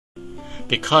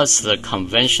Because the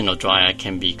conventional dry eye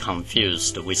can be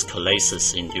confused with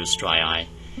chalasis-induced dry eye,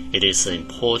 it is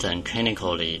important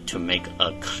clinically to make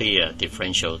a clear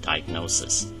differential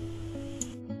diagnosis.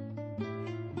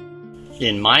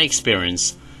 In my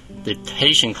experience, the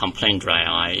patient complaint dry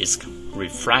eye is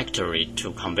refractory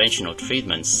to conventional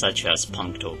treatments such as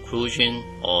punctal occlusion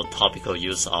or topical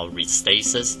use of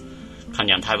restasis.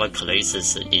 Conjunctival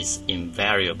chalasis is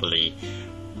invariably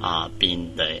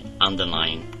being the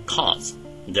underlying cause,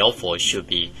 therefore should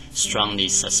be strongly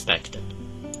suspected.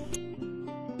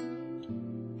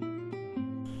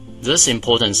 These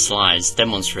important slides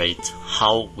demonstrate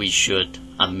how we should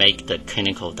make the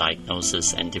clinical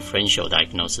diagnosis and differential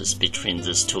diagnosis between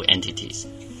these two entities.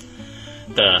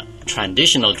 The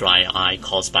traditional dry eye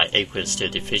caused by aqueous tear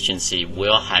deficiency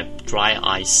will have dry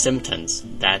eye symptoms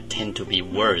that tend to be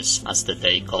worse as the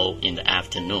day goes in the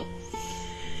afternoon.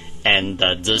 And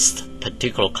this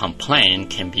particular complaint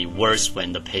can be worse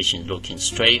when the patient looking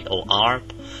straight or up,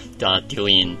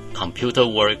 doing computer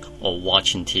work or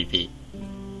watching TV.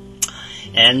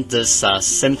 And these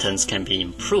symptoms can be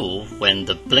improved when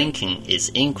the blinking is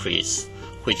increased,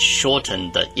 which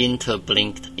shortens the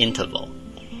interblinked interval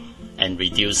and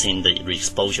reducing the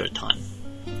exposure time.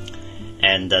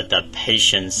 And the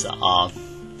patient's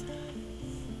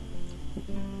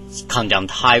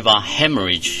conjunctival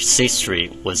hemorrhage history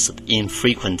was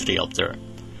infrequently observed.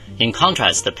 In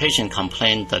contrast, the patient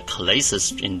complained the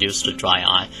chalasis-induced dry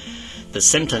eye. The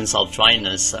symptoms of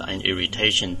dryness and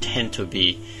irritation tend to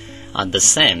be the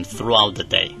same throughout the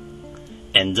day,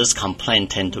 and this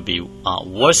complaint tend to be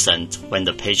worsened when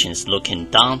the patient is looking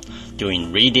down,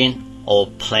 doing reading, or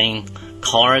playing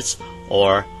cards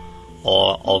or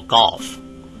golf.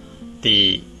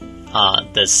 The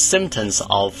symptoms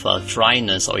of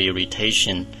dryness or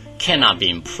irritation cannot be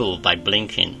improved by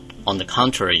blinking. On the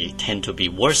contrary, tend to be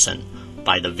worsened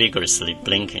by the vigorously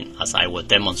blinking, as I will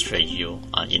demonstrate you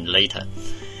in later.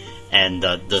 And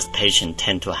this patient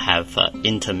tend to have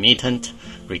intermittent,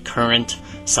 recurrent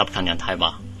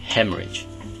subconjunctival hemorrhage.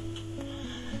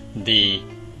 The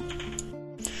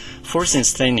fluorescein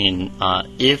staining,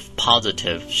 if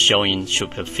positive, showing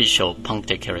superficial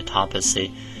punctate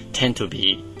keratopathy, tend to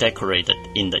be decorated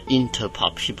in the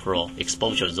interpalpebral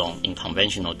exposure zone in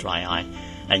conventional dry eye,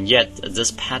 and yet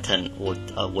this pattern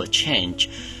would change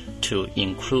to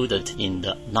include it in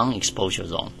the non-exposure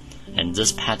zone. And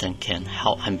this pattern can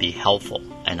help and be helpful,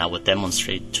 and I will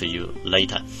demonstrate to you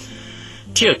later.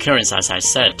 Tear occurrence, as I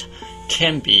said,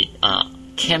 can be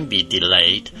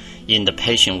delayed in the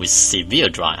patient with severe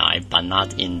dry eye, but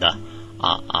not in the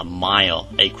mild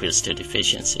aqueous tear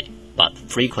deficiency. But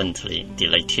frequently,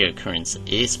 delayed tear occurrence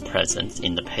is present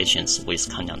in the patients with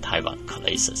conjunctival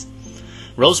chalasis.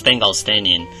 Rose Bengal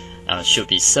staining should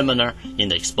be similar in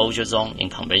the exposure zone in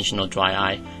conventional dry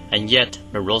eye, and yet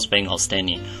the rose Bengal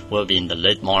staining will be in the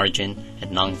lid margin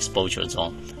and non-exposure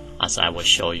zone, as I will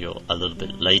show you a little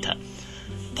bit later.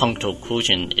 Punctal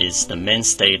occlusion is the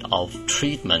mainstay of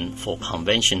treatment for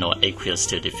conventional aqueous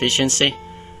tear deficiency,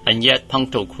 and yet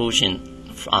punctal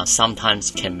occlusion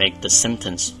sometimes can make the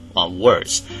symptoms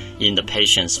worse in the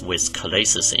patients with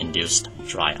chalasis-induced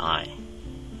dry eye.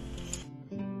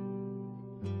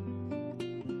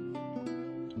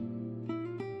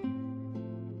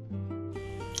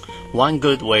 One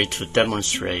good way to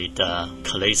demonstrate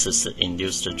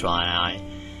chalasis-induced dry eye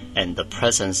and the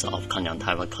presence of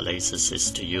conjunctival chalasis is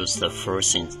to use the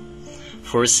fluorescein.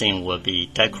 Fluorescein will be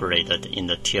decorated in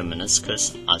the tear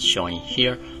meniscus as shown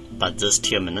here, but this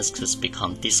tear meniscus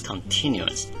becomes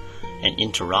discontinuous and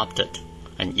interrupted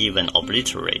and even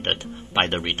obliterated by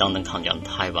the redundant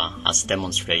conjunctiva as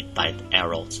demonstrated by the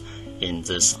arrows in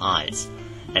these eyes.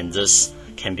 And this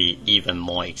can be even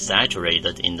more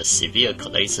exaggerated in the severe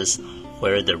chalasis,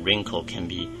 where the wrinkle can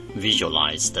be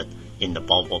visualized in the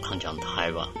bulbal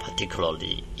conjunctiva,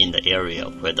 particularly in the area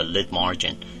where the lid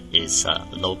margin is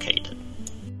located.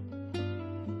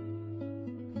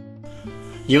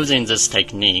 Using this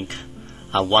technique,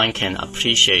 one can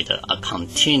appreciate a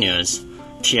continuous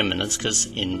tear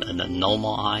meniscus in the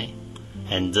normal eye,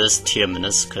 and this tear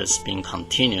meniscus being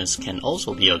continuous can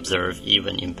also be observed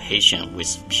even in patients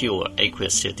with pure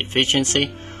aqueous tear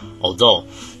deficiency, although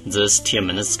this tear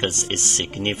meniscus is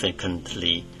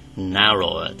significantly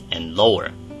narrower and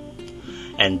lower.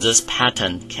 And this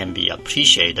pattern can be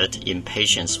appreciated in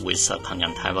patients with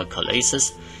conjunctival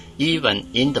chalasis, even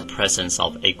in the presence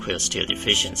of aqueous tear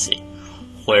deficiency,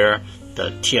 where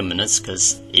the tear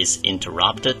meniscus is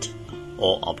interrupted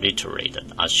or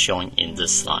obliterated, as shown in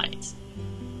this slide.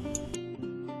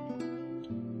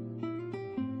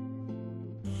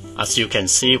 As you can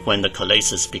see, when the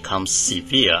chalasis becomes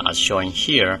severe, as shown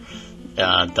here,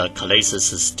 the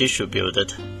chalasis is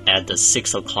distributed at the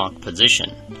 6 o'clock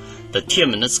position, the tear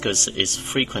meniscus is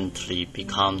frequently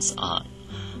becomes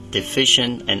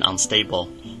deficient and unstable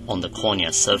on the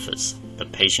cornea surface. The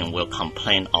patient will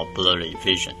complain of blurry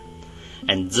vision.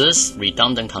 And this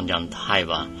redundant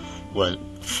conjunctiva will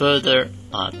further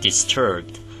disturb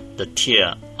the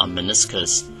tear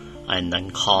meniscus and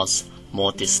then cause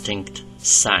more distinct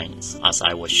signs, as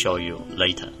I will show you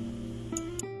later.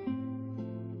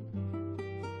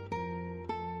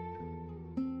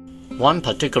 One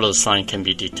particular sign can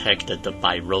be detected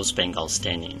by rose Bengal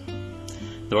staining.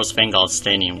 The rose Bengal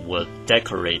staining will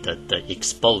decorate the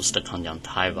exposed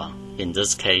conjunctiva. In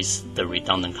this case, the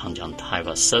redundant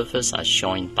conjunctiva surface are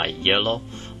shown by yellow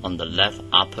on the left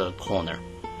upper corner.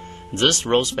 This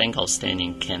rose Bengal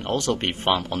staining can also be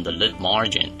found on the lid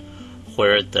margin,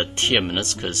 where the tear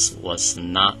meniscus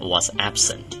was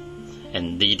absent,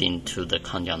 and leading to the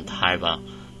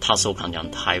tarsal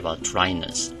conjunctiva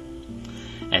dryness.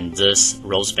 And this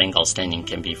rose Bengal staining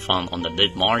can be found on the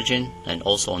lid margin and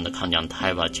also on the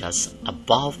conjunctiva just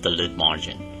above the lid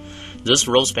margin. This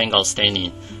rose Bengal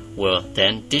staining will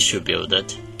then distribute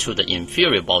it to the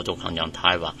inferior baldal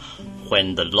conjunctiva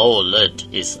when the lower lid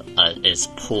is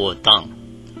pulled down.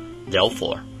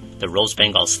 Therefore, the rose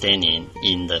Bengal staining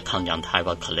in the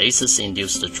conjunctiva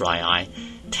chalasis-induced dry eye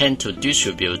tend to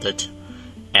distribute it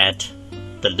at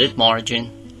the lid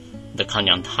margin, the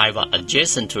conjunctiva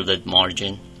adjacent to the lid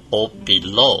margin, or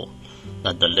below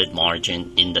the lid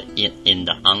margin in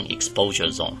the unexposure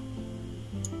zone.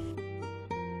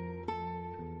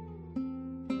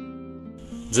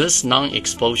 This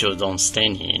non-exposure zone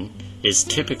staining is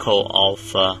typical of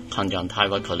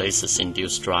conjunctiva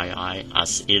chalasis-induced dry eye,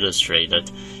 as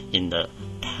illustrated in the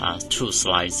two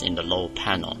slides in the lower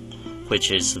panel,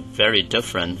 which is very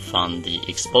different from the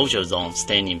exposure zone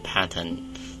staining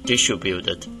pattern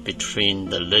distributed between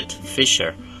the lid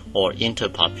fissure or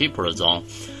interpalpebral zone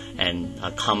and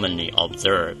commonly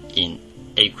observed in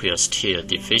aqueous tear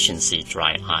deficiency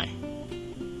dry eye.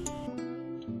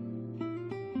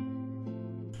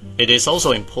 It is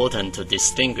also important to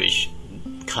distinguish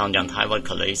conjunctival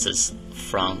chalasis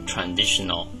from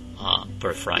traditional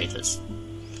blepharitis.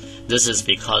 This is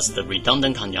because the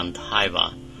redundant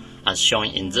conjunctiva, as shown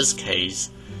in this case,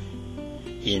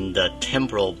 in the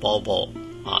temporal bulbal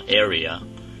area,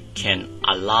 can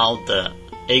allow the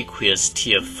aqueous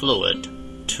tear fluid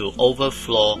to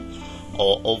overflow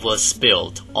or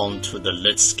overspill onto the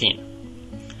lid skin.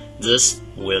 This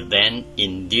will then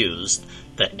induce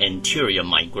the anterior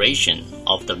migration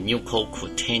of the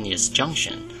mucocutaneous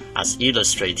junction, as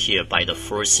illustrated here by the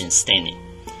fluorescein staining.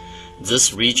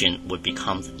 This region will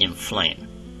become inflamed,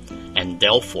 and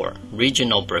therefore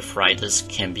regional blepharitis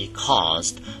can be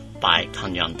caused by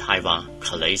conjunctiva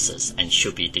chalasis and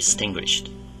should be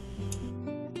distinguished.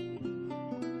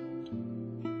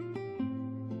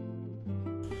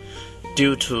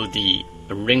 Due to the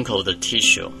wrinkled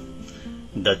tissue,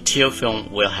 the tear film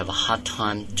will have a hard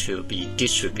time to be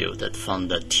distributed from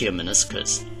the tear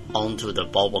meniscus onto the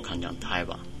bulbal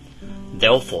conjunctiva.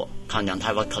 Therefore,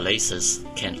 conjunctiva chalasis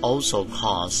can also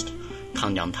cause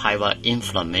conjunctiva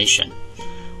inflammation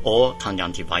or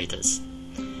conjunctivitis,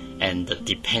 and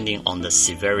depending on the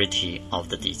severity of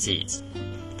the disease,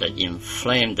 the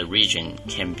inflamed region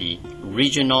can be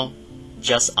regional,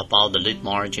 just above the lid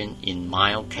margin in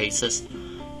mild cases,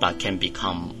 but can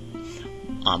become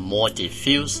more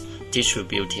diffuse,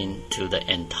 distributing to the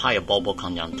entire bulbal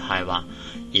conjunctiva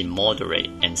in moderate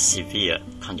and severe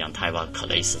conjunctiva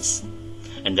chalasis.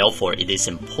 And therefore, it is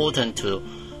important to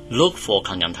look for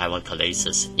conjunctiva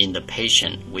chalasis in the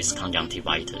patient with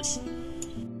conjunctivitis.